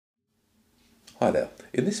Hi there,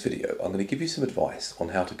 in this video I'm going to give you some advice on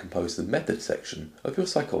how to compose the method section of your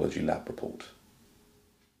psychology lab report.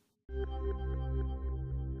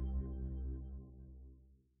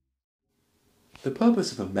 The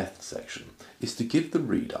purpose of a method section is to give the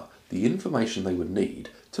reader the information they would need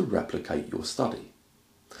to replicate your study.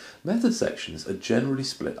 Method sections are generally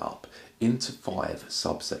split up into 5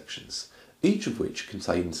 subsections, each of which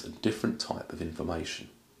contains a different type of information.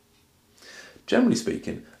 Generally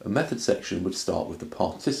speaking, a method section would start with the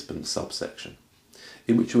participant subsection,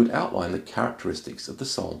 in which you would outline the characteristics of the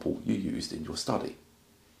sample you used in your study.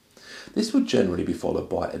 This would generally be followed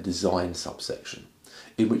by a design subsection,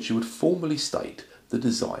 in which you would formally state the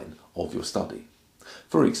design of your study.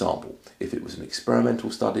 For example, if it was an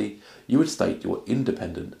experimental study, you would state your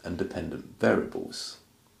independent and dependent variables.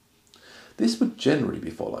 This would generally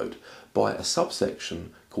be followed by a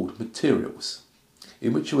subsection called materials,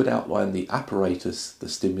 in which you would outline the apparatus, the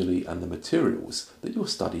stimuli and the materials that your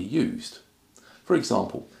study used. For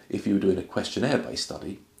example, if you were doing a questionnaire-based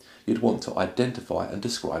study, you'd want to identify and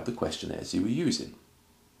describe the questionnaires you were using.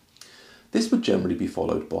 This would generally be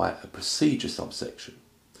followed by a procedure subsection,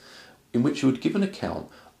 in which you would give an account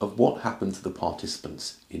of what happened to the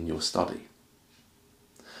participants in your study.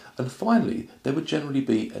 And finally, there would generally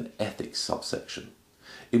be an ethics subsection,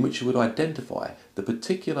 in which you would identify the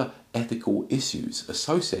particular ethical issues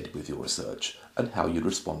associated with your research and how you'd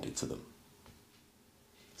responded to them.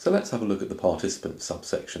 So let's have a look at the participant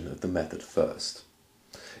subsection of the method first.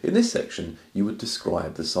 In this section, you would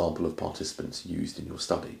describe the sample of participants used in your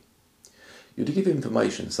study. You'd give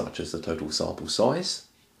information such as the total sample size,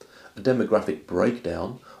 a demographic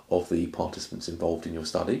breakdown of the participants involved in your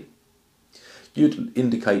study. You'd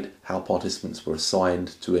indicate how participants were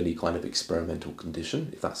assigned to any kind of experimental condition,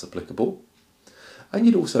 if that's applicable. And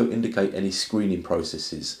you'd also indicate any screening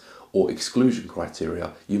processes or exclusion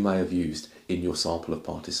criteria you may have used in your sample of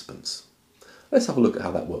participants. Let's have a look at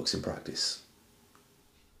how that works in practice.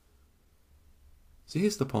 So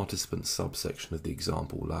here's the participants subsection of the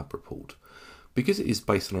example lab report. Because it is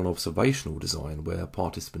based on an observational design where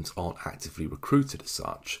participants aren't actively recruited as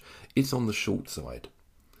such, it's on the short side.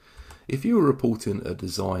 If you were reporting a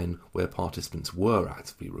design where participants were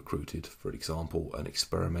actively recruited, for example an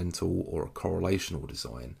experimental or a correlational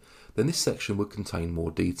design, then this section would contain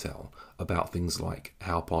more detail about things like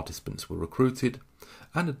how participants were recruited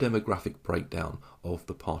and a demographic breakdown of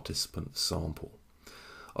the participant sample,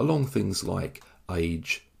 along things like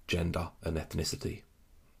age, gender and ethnicity.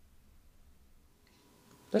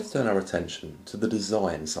 Let's turn our attention to the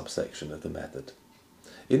design subsection of the method.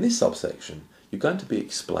 In this subsection, you're going to be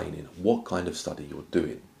explaining what kind of study you're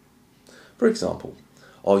doing. For example,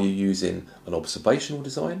 are you using an observational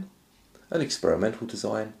design, an experimental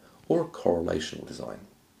design, or a correlational design?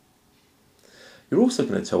 You're also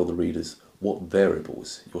going to tell the readers what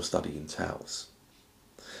variables your study entails.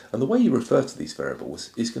 And the way you refer to these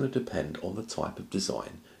variables is going to depend on the type of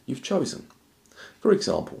design you've chosen. For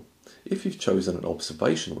example, if you've chosen an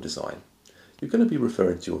observational design, you're going to be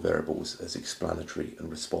referring to your variables as explanatory and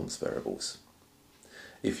response variables.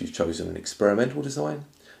 If you've chosen an experimental design,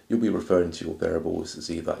 you'll be referring to your variables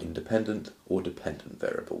as either independent or dependent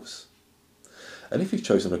variables. And if you've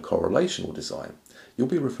chosen a correlational design, you'll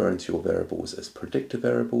be referring to your variables as predictor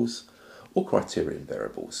variables or criterion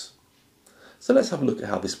variables. So let's have a look at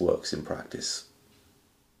how this works in practice.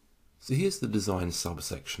 So here's the design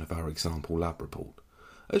subsection of our example lab report.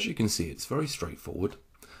 As you can see, it's very straightforward.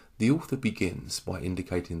 The author begins by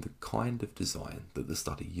indicating the kind of design that the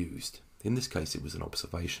study used. In this case, it was an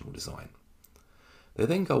observational design. They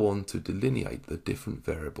then go on to delineate the different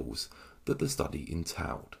variables that the study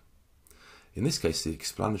entailed. In this case, the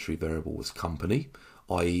explanatory variable was company,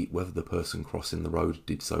 i.e. whether the person crossing the road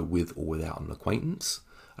did so with or without an acquaintance,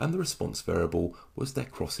 and the response variable was their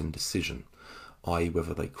crossing decision, i.e.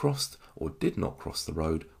 whether they crossed or did not cross the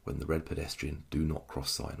road when the red pedestrian do not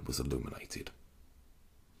cross sign was illuminated.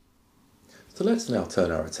 So let's now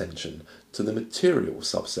turn our attention to the material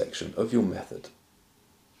subsection of your method.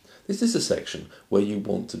 This is a section where you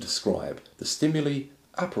want to describe the stimuli,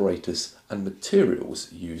 apparatus and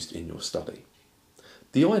materials used in your study.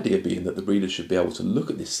 The idea being that the reader should be able to look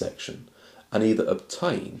at this section and either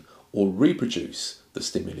obtain or reproduce the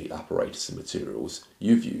stimuli, apparatus and materials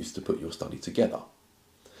you've used to put your study together.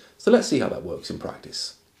 So let's see how that works in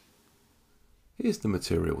practice. Here's the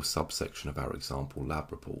materials subsection of our example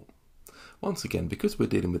lab report. Once again, because we're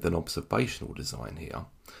dealing with an observational design here,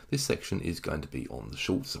 this section is going to be on the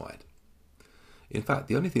short side. In fact,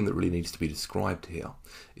 the only thing that really needs to be described here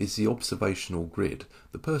is the observational grid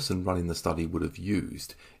the person running the study would have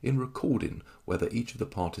used in recording whether each of the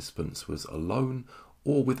participants was alone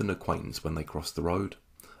or with an acquaintance when they crossed the road,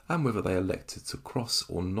 and whether they elected to cross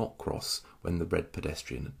or not cross when the red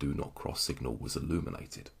pedestrian do not cross signal was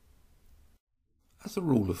illuminated. As a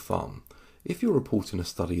rule of thumb, if you're reporting a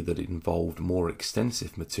study that involved more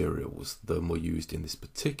extensive materials than were used in this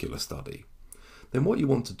particular study, then what you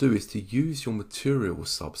want to do is to use your materials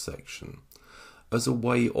subsection as a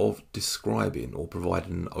way of describing or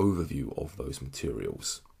providing an overview of those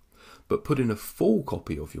materials, but putting a full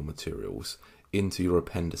copy of your materials into your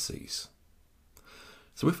appendices.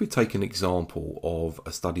 So if we take an example of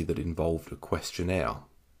a study that involved a questionnaire,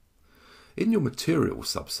 in your materials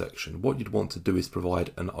subsection, what you'd want to do is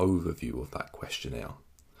provide an overview of that questionnaire.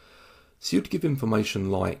 So you'd give information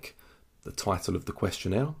like the title of the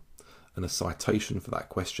questionnaire and a citation for that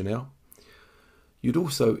questionnaire. You'd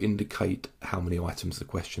also indicate how many items the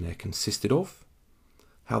questionnaire consisted of,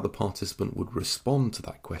 how the participant would respond to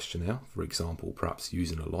that questionnaire, for example, perhaps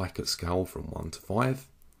using a Likert scale from 1 to 5,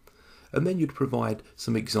 and then you'd provide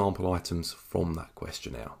some example items from that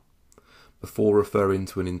questionnaire, before referring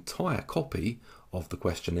to an entire copy of the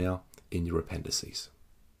questionnaire in your appendices.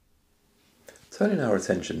 Turning our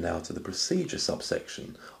attention now to the procedure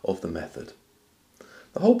subsection of the method.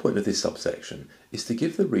 The whole point of this subsection is to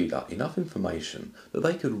give the reader enough information that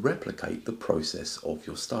they could replicate the process of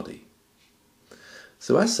your study.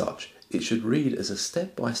 So as such, it should read as a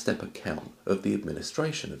step-by-step account of the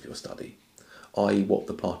administration of your study, i.e. what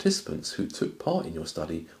the participants who took part in your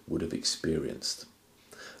study would have experienced.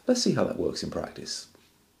 Let's see how that works in practice.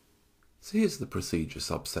 So here's the procedure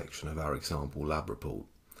subsection of our example lab report.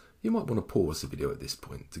 You might want to pause the video at this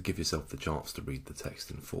point to give yourself the chance to read the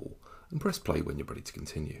text in full, and press play when you're ready to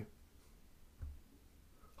continue.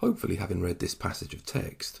 Hopefully, having read this passage of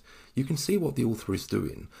text, you can see what the author is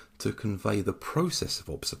doing to convey the process of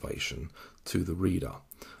observation to the reader,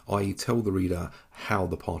 i.e. tell the reader how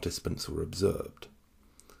the participants were observed.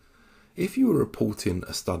 If you were reporting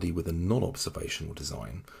a study with a non-observational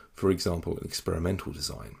design, for example an experimental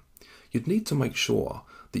design, you'd need to make sure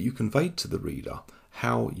that you conveyed to the reader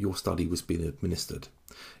how your study was being administered.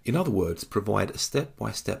 In other words, provide a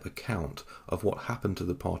step-by-step account of what happened to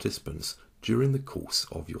the participants during the course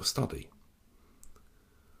of your study.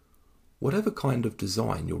 Whatever kind of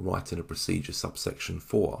design you're writing a procedure subsection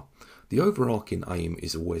for, the overarching aim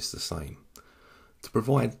is always the same: to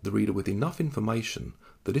provide the reader with enough information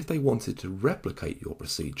that if they wanted to replicate your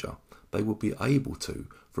procedure, they would be able to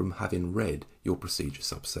from having read your procedure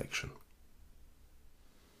subsection.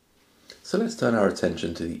 So let's turn our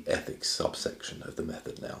attention to the ethics subsection of the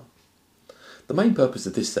method now. The main purpose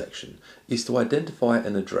of this section is to identify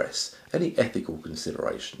and address any ethical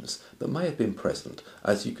considerations that may have been present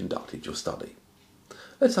as you conducted your study.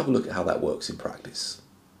 Let's have a look at how that works in practice.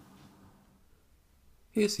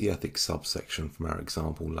 Here's the ethics subsection from our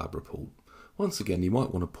example lab report. Once again, you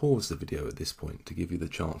might want to pause the video at this point to give you the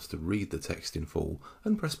chance to read the text in full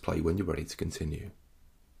and press play when you're ready to continue.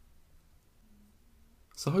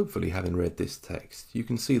 So hopefully, having read this text, you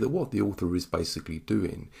can see that what the author is basically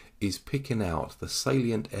doing is picking out the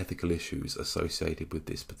salient ethical issues associated with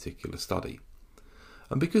this particular study.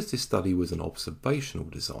 And because this study was an observational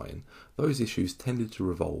design, those issues tended to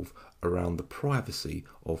revolve around the privacy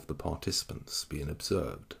of the participants being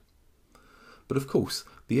observed. But of course,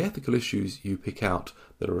 the ethical issues you pick out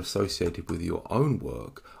that are associated with your own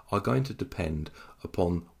work are going to depend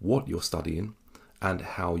upon what you're studying and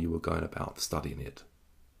how you are going about studying it.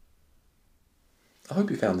 I hope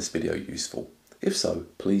you found this video useful. If so,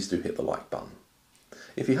 please do hit the like button.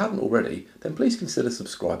 If you hadn't already, then please consider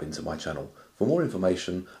subscribing to my channel for more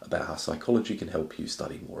information about how psychology can help you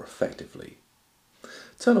study more effectively.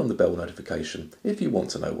 Turn on the bell notification if you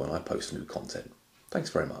want to know when I post new content. Thanks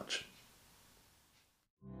very much.